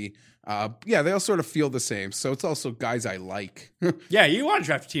 maybe. Yeah, they all sort of feel the same. So it's also guys I like. Yeah, you want to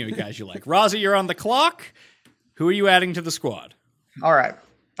draft a team of guys you like. Rozzy, you're on the clock. Who are you adding to the squad? All right.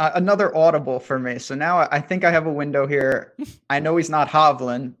 Another audible for me. So now I think I have a window here. I know he's not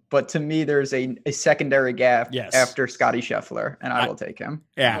Hovland, but to me, there's a secondary gap after Scotty Scheffler, and I will take him.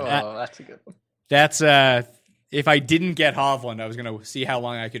 Yeah. Oh, that's a good one. That's if I didn't get Hovland, I was going to see how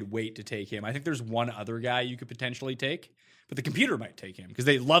long I could wait to take him. I think there's one other guy you could potentially take, but the computer might take him because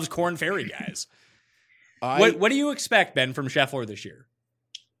they loves Corn Ferry guys. What do you expect, Ben, from Scheffler this year?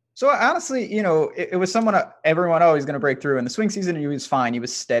 So honestly, it was someone everyone always going to break through in the swing season, and he was fine. He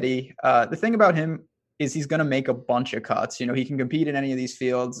was steady. The thing about him is he's going to make a bunch of cuts. He can compete in any of these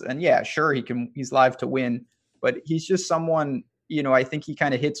fields, and yeah, sure, he's live to win, but he's just someone, I think he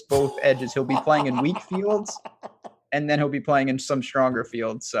kind of hits both edges. He'll be playing in weak fields, and then he'll be playing in some stronger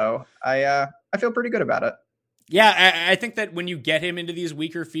fields. So I feel pretty good about it. Yeah, I think that when you get him into these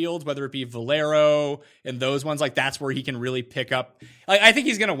weaker fields, whether it be Valero and those ones, like that's where he can really pick up. Like I think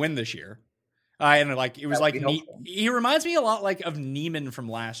he's going to win this year. And like it was like he reminds me a lot like of Neiman from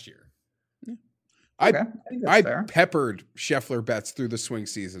last year. I peppered Scheffler bets through the swing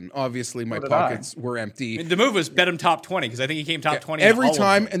season. Obviously, my pockets were empty. The move was bet him top 20 because I think he came top 20 every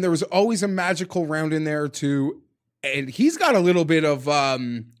time, and there was always a magical round in there too. And he's got a little bit of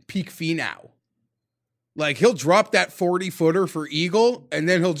peak Finau. Like he'll drop that 40-footer for eagle, and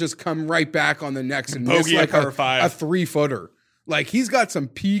then he'll just come right back on the next and miss like a 3-footer. Like he's got some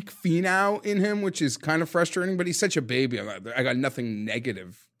peak Finau in him, which is kind of frustrating. But he's such a baby. I got nothing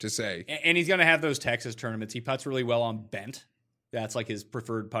negative to say. And he's going to have those Texas tournaments. He putts really well on bent. That's like his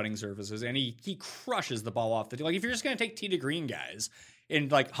preferred putting surfaces, and he crushes the ball off the tee. Like if you're just going to take tee to green guys. And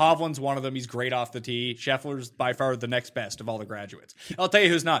like Hovland's one of them. He's great off the tee. Scheffler's by far the next best of all the graduates. I'll tell you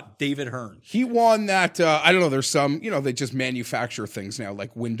who's not. David Hearn. He won that. I don't know. There's some, they just manufacture things now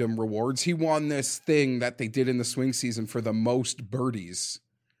like Wyndham Rewards. He won this thing that they did in the swing season for the most birdies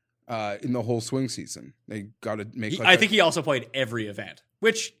in the whole swing season. They got to make. I think he also played every event,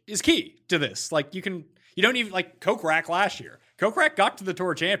 which is key to this. Like you don't even like Kokrak last year. Kokrak got to the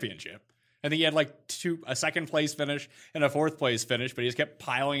Tour Championship. I think he had like a second place finish and a fourth place finish, but he just kept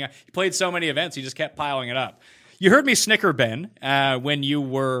piling up. He played so many events, he just kept piling it up. You heard me snicker, Ben, when you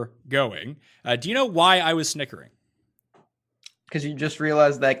were going. Do you know why I was snickering? Because you just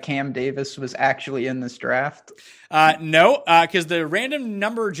realized that Cam Davis was actually in this draft? No, because the random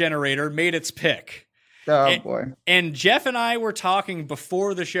number generator made its pick. Oh, boy. And Jeff and I were talking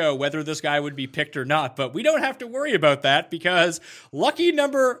before the show whether this guy would be picked or not, but we don't have to worry about that because lucky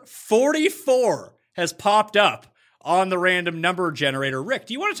number 44 has popped up on the random number generator. Rick,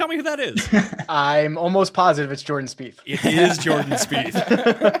 do you want to tell me who that is? I'm almost positive it's Jordan Spieth. It is Jordan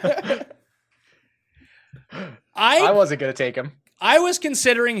Spieth. I wasn't going to take him. I was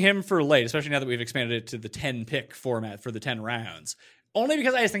considering him for late, especially now that we've expanded it to the 10-pick format for the 10 rounds. Only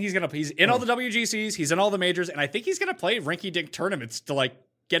because I just think he's in all the WGCs, he's in all the majors, and I think he's going to play rinky-dink tournaments to like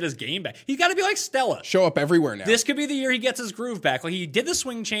get his game back. He's got to be like Stella. Show up everywhere now. This could be the year he gets his groove back. Like he did the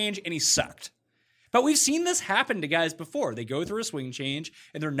swing change and he sucked. But we've seen this happen to guys before. They go through a swing change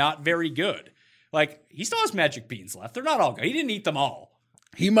and they're not very good. Like he still has magic beans left. They're not all good. He didn't eat them all.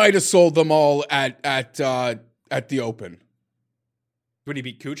 He might have sold them all at the Open. Would he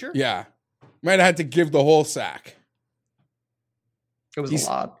beat Kuchar? Yeah. Might have had to give the whole sack. It was a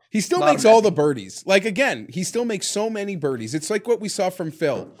lot. He still makes all the birdies. Like, again, he still makes so many birdies. It's like what we saw from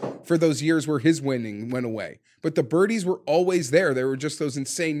Phil for those years where his winning went away. But the birdies were always there. They were just those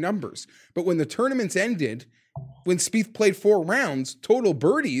insane numbers. But when the tournaments ended, when Spieth played 4 rounds, total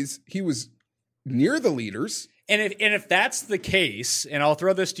birdies, he was near the leaders. And if that's the case, and I'll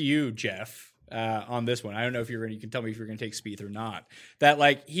throw this to you, Jeff, on this one. I don't know if you can tell me if you're going to take Spieth or not. That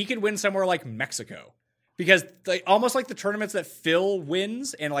like he could win somewhere like Mexico. Because like almost like the tournaments that Phil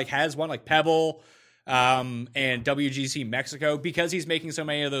wins and like has won, like Pebble and WGC Mexico, because he's making so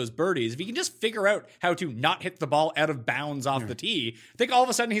many of those birdies. If he can just figure out how to not hit the ball out of bounds off the tee, I think all of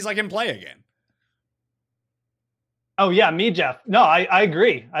a sudden he's like in play again. Oh yeah, me, Jeff. No, I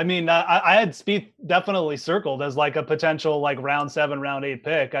agree. I mean, I had Spieth definitely circled as like a potential like round 7, round 8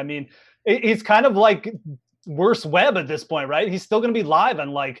 pick. I mean, it's kind of like worse Webb at this point, right? He's still going to be live on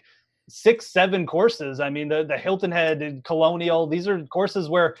like 6-7 courses. I mean, the Hilton Head and Colonial, these are courses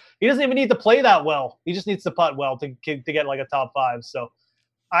where he doesn't even need to play that well. He just needs to putt well to get like a top 5. So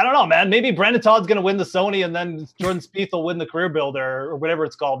I don't know, man. Maybe Brandon Todd's going to win the Sony, and then Jordan Spieth will win the Career Builder or whatever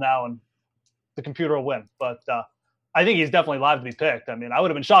it's called now, and the computer will win. But I think he's definitely live to be picked. I mean, I would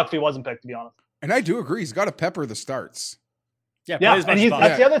have been shocked if he wasn't picked, to be honest. And I do agree. He's got to pepper the starts. Yeah, and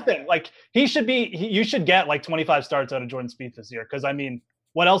that's the other thing. Like, you should get like 25 starts out of Jordan Spieth this year, because I mean,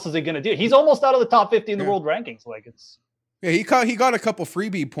 what else is he going to do? He's almost out of the top 50 in the world rankings. Like, it's. Yeah, he got a couple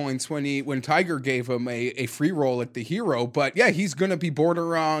freebie points when Tiger gave him a free roll at the Hero, but yeah, he's going to be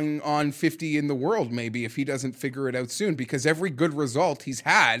bordering on 50 in the world maybe if he doesn't figure it out soon, because every good result he's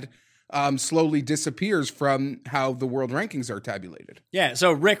had slowly disappears from how the world rankings are tabulated. Yeah,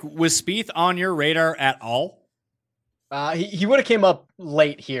 so Rick, was Spieth on your radar at all? He would have came up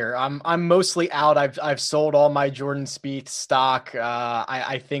late here. I'm mostly out. I've sold all my Jordan Spieth stock.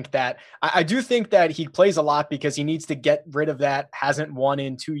 I think that I do think that he plays a lot because he needs to get rid of that. Hasn't won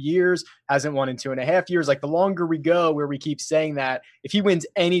in 2 years. Hasn't won in 2.5 years. Like, the longer we go, where we keep saying that if he wins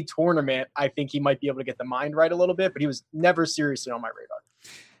any tournament, I think he might be able to get the mind right a little bit. But he was never seriously on my radar.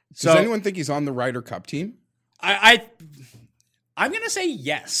 Does anyone think he's on the Ryder Cup team? I'm going to say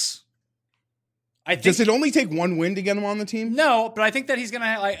yes. Does it only take one win to get him on the team? No, but I think that he's going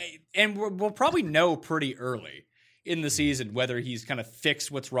to and we'll probably know pretty early in the season whether he's kind of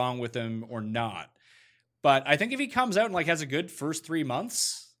fixed what's wrong with him or not. But I think if he comes out and like has a good first 3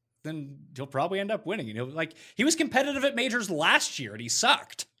 months, then he'll probably end up winning. He was competitive at majors last year and he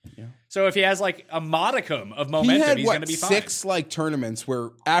sucked. Yeah. So if he has like a modicum of momentum, he's going to be fine. 6 like tournaments where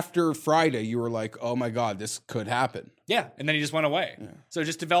after Friday you were like, oh my God, this could happen. Yeah, and then he just went away. Yeah. So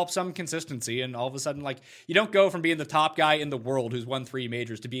just develop some consistency, and all of a sudden, like, you don't go from being the top guy in the world who's won 3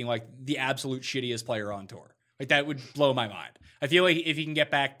 majors to being like the absolute shittiest player on tour. Like, that would blow my mind. I feel like if he can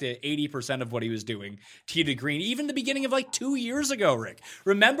get back to 80% of what he was doing, tee to green, even the beginning of like 2 years ago, Rick.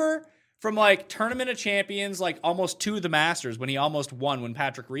 Remember from like Tournament of Champions, like almost to the Masters when he almost won when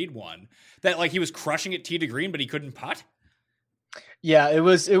Patrick Reed won, that like he was crushing it tee to green, but he couldn't putt? Yeah, it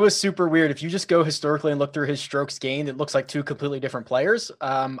was super weird. If you just go historically and look through his strokes gained, it looks like 2 completely different players.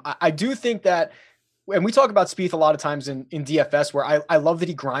 I do think that, and we talk about Spieth a lot of times in DFS, where I love that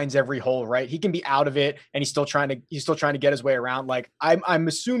he grinds every hole, right? He can be out of it and he's still trying to get his way around. Like, I'm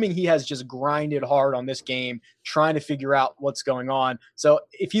assuming he has just grinded hard on this game, trying to figure out what's going on. So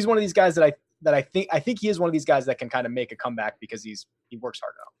if he's one of these guys I think he is one of these guys that can kind of make a comeback because he works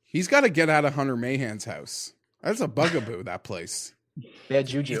hard now. He's got to get out of Hunter Mahan's house. That's a bugaboo, that place. Bad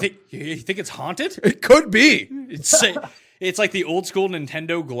juju. You think it's haunted? It could be. It's like the old school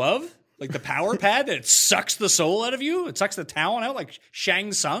Nintendo glove, like the power pad that sucks the soul out of you. It sucks the talent out, like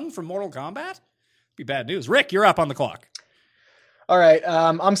Shang Tsung from Mortal Kombat. Be bad news. Rick, you're up on the clock. All right.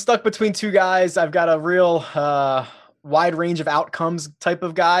 I'm stuck between 2 guys. I've got a real wide range of outcomes type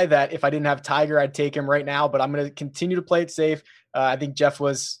of guy that if I didn't have Tiger, I'd take him right now, but I'm going to continue to play it safe. I think Jeff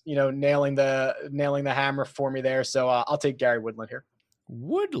was, nailing the hammer for me there. So I'll take Gary Woodland here.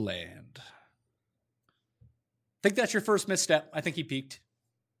 Woodland. I think that's your first misstep. I think he peaked.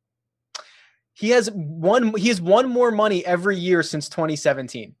 He has won more money every year since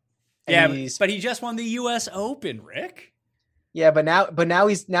 2017. Yeah, but he just won the U.S. Open, Rick. Yeah, but now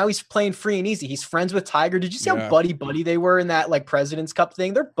he's playing free and easy. He's friends with Tiger. Did you see how buddy they were in that like President's Cup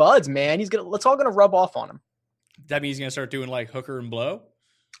thing? They're buds, man. It's all gonna rub off on him. That means he's gonna start doing like hooker and blow.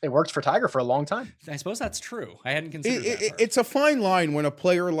 It worked for Tiger for a long time. I suppose that's true. I hadn't considered that. It's a fine line when a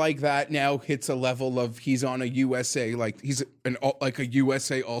player like that now hits a level of he's on a USA, like he's like a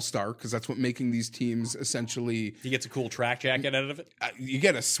USA All-Star, because that's what making these teams essentially. He gets a cool track jacket out of it. You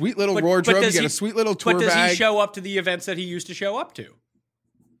get a sweet little wardrobe. You get a sweet little tour bag. But does he show up to the events that he used to show up to?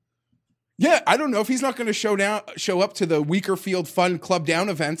 Yeah, I don't know if he's not going to show up to the Weakerfield Fun Club Down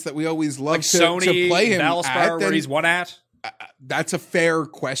events that we always love like to play him Valspar, where he's won at. That's a fair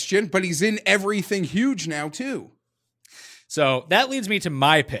question, but he's in everything huge now too. So that leads me to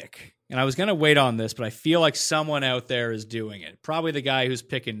my pick. And I was going to wait on this, but I feel like someone out there is doing it. Probably the guy who's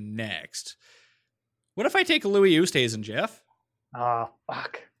picking next. What if I take Louis Oosthuizen, Jeff?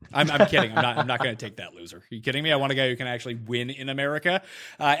 Fuck. I'm kidding. I'm not going to take that loser. Are you kidding me? I want a guy who can actually win in America.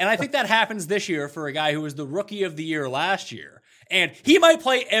 And I think that happens this year for a guy who was the rookie of the year last year. And he might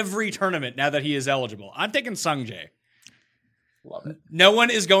play every tournament now that he is eligible. I'm taking Sung Jae. Love it. No one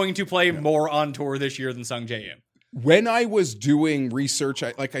is going to play more on tour this year than Sung Jae Im. When I was doing research,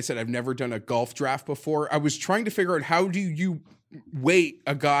 like I said, I've never done a golf draft before. I was trying to figure out, how do you weight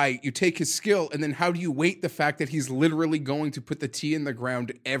a guy? You take his skill, and then how do you weight the fact that he's literally going to put the tee in the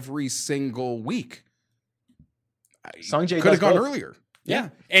ground every single week? Sung Jae could have gone earlier. Yeah.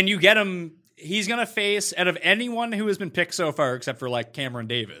 And you get him. He's going to face, out of anyone who has been picked so far, except for like Cameron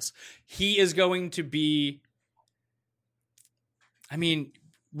Davis, he is going to be, I mean,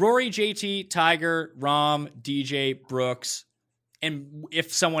 Rory, JT, Tiger, Rahm, DJ, Brooks, and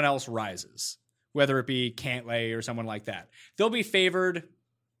if someone else rises, whether it be Cantlay or someone like that, they'll be favored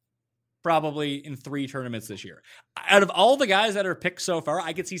probably in 3 tournaments this year. Out of all the guys that are picked so far,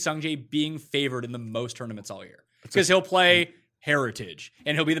 I could see Sungjae being favored in the most tournaments all year because he'll play Heritage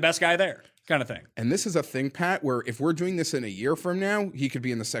and he'll be the best guy there, kind of thing. And this is a thing, Pat, where if we're doing this in a year from now, he could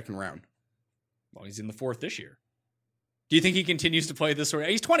be in the second round. Well, he's in the 4th this year. Do you think he continues to play this sort of?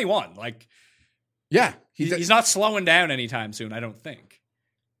 He's 21. Like, yeah, he's not slowing down anytime soon. I don't think.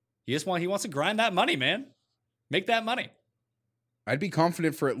 He wants to grind that money, man. Make that money. I'd be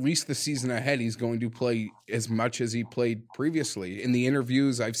confident for at least the season ahead he's going to play as much as he played previously. In the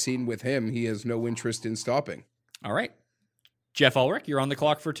interviews I've seen with him, he has no interest in stopping. All right. Jeff Ulrich, you're on the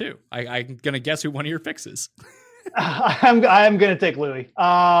clock for 2. I'm going to guess who one of your picks is. I'm going to take Louis.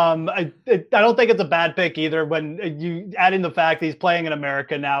 I don't think it's a bad pick either. When you add in the fact that he's playing in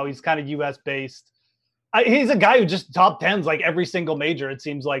America now, he's kind of U.S. based. He's a guy who just top 10s like every single major, it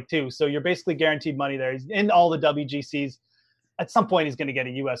seems like, too. So you're basically guaranteed money there. He's in all the WGCs. At some point, he's going to get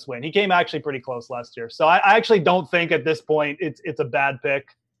a U.S. win. He came actually pretty close last year. So I actually don't think at this point it's a bad pick.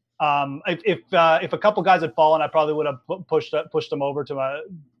 If a couple guys had fallen, I probably would have pushed them over to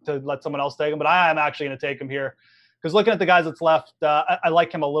let someone else take him. But I am actually going to take him here because looking at the guys that's left, I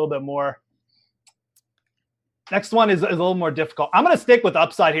like him a little bit more. Next one is a little more difficult. I'm going to stick with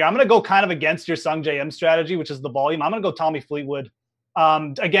upside here. I'm going to go kind of against your Sungjae M strategy, which is the volume. I'm going to go Tommy Fleetwood.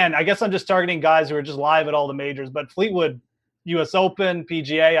 Again, I guess I'm just targeting guys who are just live at all the majors, but Fleetwood, US Open,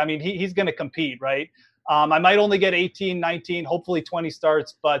 PGA, I mean, he's going to compete, right? I might only get 18, 19, hopefully 20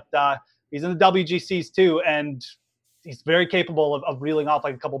 starts, but he's in the WGCs too, and he's very capable of reeling off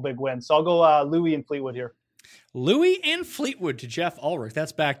like a couple big wins. So I'll go Louis and Fleetwood here. Louis and Fleetwood to Jeff Ulrich.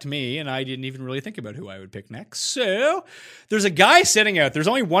 That's back to me, and I didn't even really think about who I would pick next. So there's a guy sitting out. There's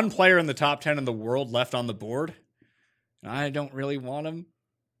only one player in the top 10 in the world left on the board, and I don't really want him.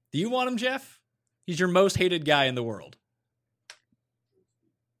 Do you want him, Jeff? He's your most hated guy in the world.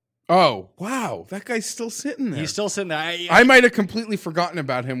 Oh, wow. That guy's still sitting there. He's still sitting there. I might have completely forgotten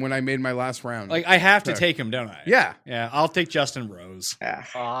about him when I made my last round. Like, I have to take him, don't I? Yeah. Yeah, I'll take Justin Rose.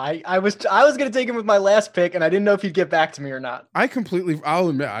 I was going to take him with my last pick, and I didn't know if he'd get back to me or not. I'll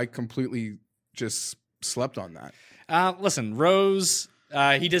admit, I completely just slept on that. Listen, Rose,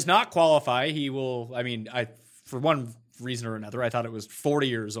 he does not qualify. He will, for one reason or another, I thought it was 40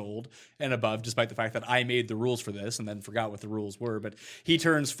 years old and above, despite the fact that I made the rules for this and then forgot what the rules were. But he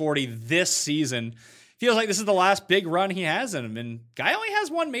turns 40 this season. Feels like this is the last big run he has in him. And guy only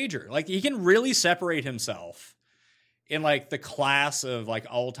has one major. Like, he can really separate himself in like the class of like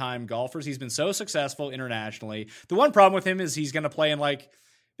all-time golfers. He's been so successful internationally. The one problem with him is he's going to play in like,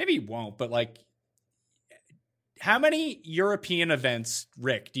 maybe he won't, but like, how many European events,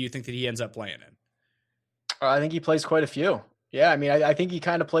 Rick, do you think that he ends up playing in? I think he plays quite a few. Yeah, I mean, I think he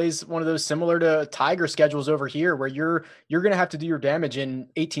kind of plays one of those similar to Tiger schedules over here where you're going to have to do your damage in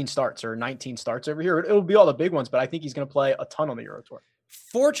 18 starts or 19 starts over here. It'll be all the big ones, but I think he's going to play a ton on the Euro Tour.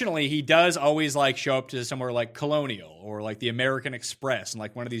 Fortunately, he does always like show up to somewhere like Colonial or like the American Express and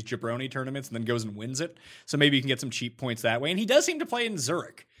like one of these jabroni tournaments and then goes and wins it. So maybe you can get some cheap points that way. And he does seem to play in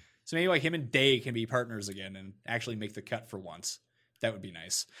Zurich. So maybe like him and Day can be partners again and actually make the cut for once. That would be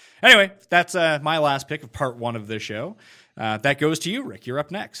nice. Anyway, that's my last pick of part 1 of this show. That goes to you, Rick. You're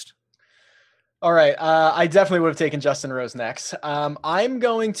up next. All right. I definitely would have taken Justin Rose next. I'm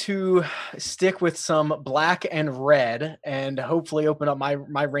going to stick with some black and red and hopefully open up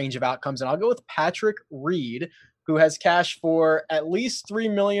my range of outcomes. And I'll go with Patrick Reed, who has cash for at least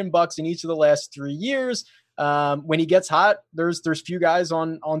 $3 million in each of the last 3 years. When he gets hot, there's few guys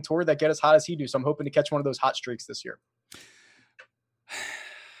on tour that get as hot as he do. So I'm hoping to catch one of those hot streaks this year.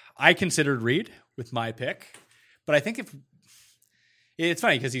 I considered Reed with my pick, but I think if it's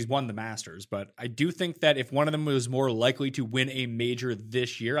funny because he's won the Masters, but I do think that if one of them was more likely to win a major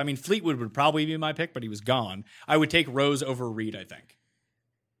this year, I mean, Fleetwood would probably be my pick, but he was gone. I would take Rose over Reed, I think.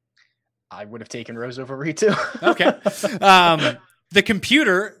 I would have taken Rose over Reed too. Okay. The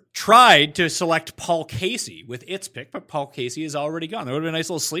computer tried to select Paul Casey with its pick, but Paul Casey is already gone. That would have been a nice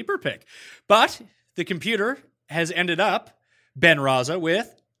little sleeper pick. But the computer has ended up Ben Raza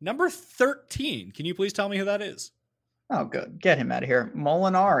with number 13. Can you please tell me who that is? Oh, good. Get him out of here.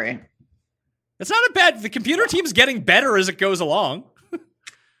 Molinari. It's not a bad... The computer team's getting better as it goes along.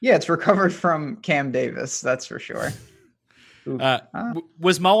 Yeah, it's recovered from Cam Davis. That's for sure.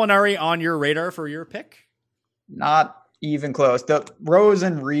 Was Molinari on your radar for your pick? Not even close. The Rose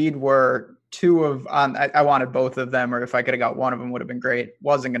and Reed were two of... I wanted both of them, or if I could have got one of them, would have been great.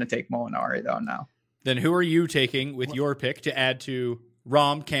 Wasn't going to take Molinari, though, no. Then who are you taking with your pick to add to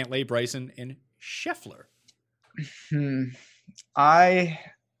Rahm, Cantlay, Bryson, and Scheffler.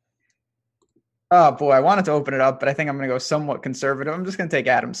 Oh boy, I wanted to open it up, but I think I'm going to go somewhat conservative. I'm just going to take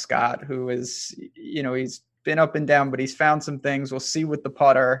Adam Scott, who is, he's been up and down, but he's found some things. We'll see with the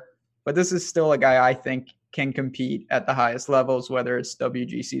putter, but this is still a guy I think can compete at the highest levels, whether it's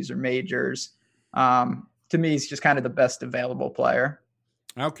WGCs or majors. To me, he's just kind of the best available player.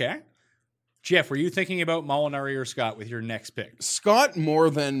 Okay. Jeff, were you thinking about Molinari or Scott with your next pick? Scott more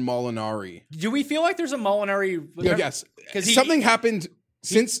than Molinari. Do we feel like there's a Molinari? Yes. Because something happened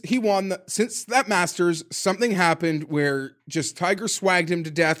since that Masters. Something happened where just Tiger swagged him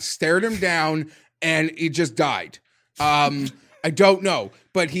to death, stared him down, and he just died. I don't know,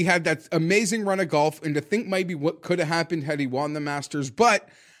 but he had that amazing run of golf, and to think maybe what could have happened had he won the Masters. But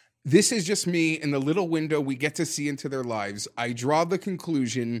this is just me in the little window we get to see into their lives. I draw the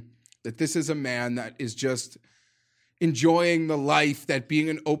conclusion that this is a man that is just enjoying the life that being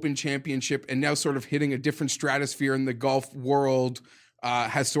an Open Championship and now sort of hitting a different stratosphere in the golf world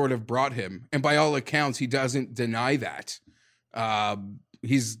has sort of brought him. And by all accounts, he doesn't deny that.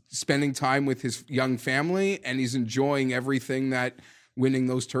 He's spending time with his young family, and he's enjoying everything that winning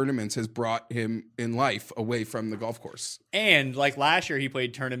those tournaments has brought him in life away from the golf course. And like last year, he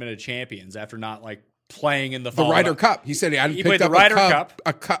played Tournament of Champions after not like playing in the Ryder Cup. He said he hadn't picked up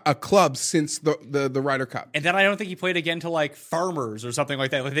a club since the Ryder Cup. And then I don't think he played again to like Farmers or something like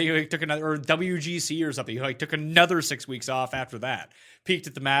that. Like they took another, or WGC or something. He like took another 6 weeks off after that. Peaked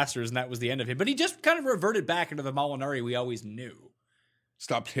at the Masters, and that was the end of him. But he just kind of reverted back into the Molinari we always knew.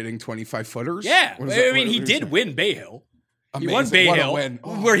 Stopped hitting 25-footers? Yeah. He did win Bay Hill. Amazing. He won Bay Hill,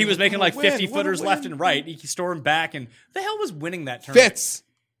 where he was making like 50-footers left and right. He stormed back, and the hell was winning that tournament? Fitz.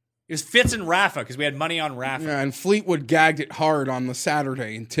 It was Fitz and Rafa, because we had money on Rafa. Yeah, and Fleetwood gagged it hard on the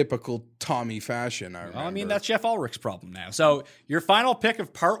Saturday in typical Tommy fashion, I remember. That's Jeff Ulrich's problem now. So your final pick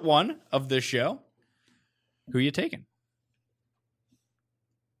of part 1 of this show, who are you taking?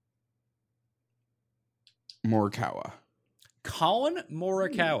 Morikawa. Colin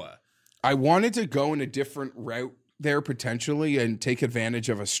Morikawa. I wanted to go in a different route there potentially and take advantage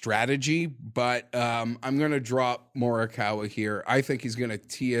of a strategy, but I'm going to drop Morikawa here. I think he's going to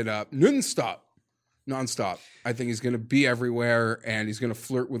tee it up nonstop. I think he's going to be everywhere, and he's going to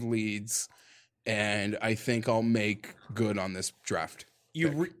flirt with leads, and I think I'll make good on this draft.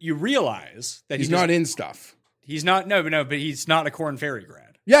 You realize that he's not in stuff. He's not, but he's not a Corn Ferry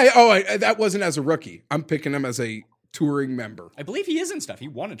grad. Yeah. That wasn't as a rookie. I'm picking him as a touring member. I believe he is in stuff. He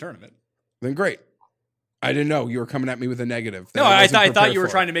won a tournament. Then great. I didn't know you were coming at me with a negative. No, I thought you were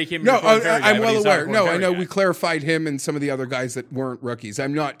trying to make him. No, I'm well aware. No, I know guy. We clarified him and some of the other guys that weren't rookies.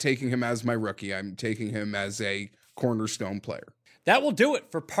 I'm not taking him as my rookie. I'm taking him as a cornerstone player. That will do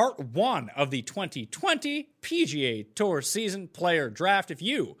it for part 1 of the 2020 PGA Tour Season Player Draft. If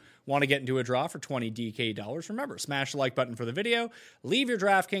you want to get into a draw for $20 DK, remember, smash the like button for the video. Leave your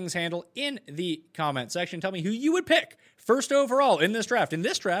DraftKings handle in the comment section. Tell me who you would pick first overall in this draft. In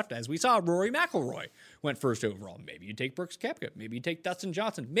this draft, as we saw, Rory McIlroy went first overall. Maybe you'd take Brooks Koepka. Maybe you'd take Dustin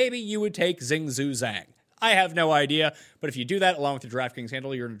Johnson. Maybe you would take Zheng Zhang. I have no idea, but if you do that along with your DraftKings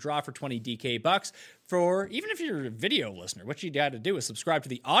handle, you're in a draw for $20 DK bucks. For even if you're a video listener, what you got to do is subscribe to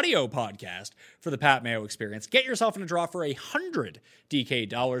the audio podcast for the Pat Mayo Experience. Get yourself in a draw for $100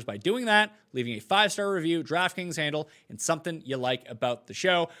 DK by doing that, leaving a 5-star review, DraftKings handle, and something you like about the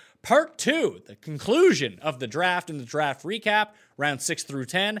show. Part 2, the conclusion of the draft and the draft recap, round 6 through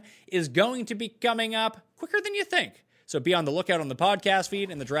 10, is going to be coming up quicker than you think. So be on the lookout on the podcast feed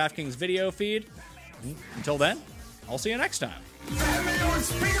and the DraftKings video feed. Until then, I'll see you next time. Pat Mayo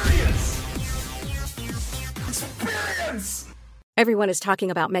Experience! Experience! Everyone is talking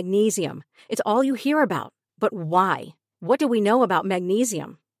about magnesium. It's all you hear about. But why? What do we know about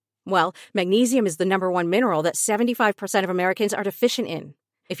magnesium? Well, magnesium is the #1 mineral that 75% of Americans are deficient in.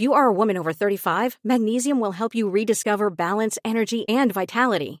 If you are a woman over 35, magnesium will help you rediscover balance, energy, and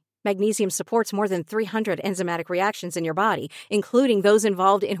vitality. Magnesium supports more than 300 enzymatic reactions in your body, including those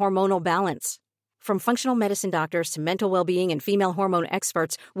involved in hormonal balance. From functional medicine doctors to mental well-being and female hormone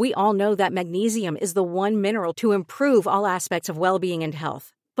experts, we all know that magnesium is the one mineral to improve all aspects of well-being and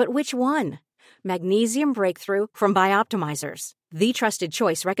health. But which one? Magnesium Breakthrough from Bioptimizers, the trusted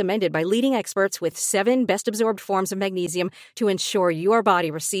choice recommended by leading experts with 7 best-absorbed forms of magnesium to ensure your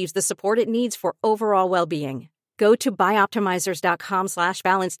body receives the support it needs for overall well-being. Go to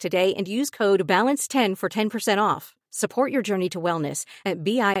bioptimizers.com/balance today and use code BALANCE10 for 10% off. Support your journey to wellness at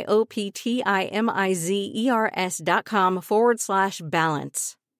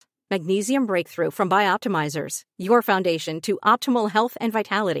bioptimizers.com/balance. Magnesium Breakthrough from Bioptimizers, your foundation to optimal health and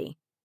vitality.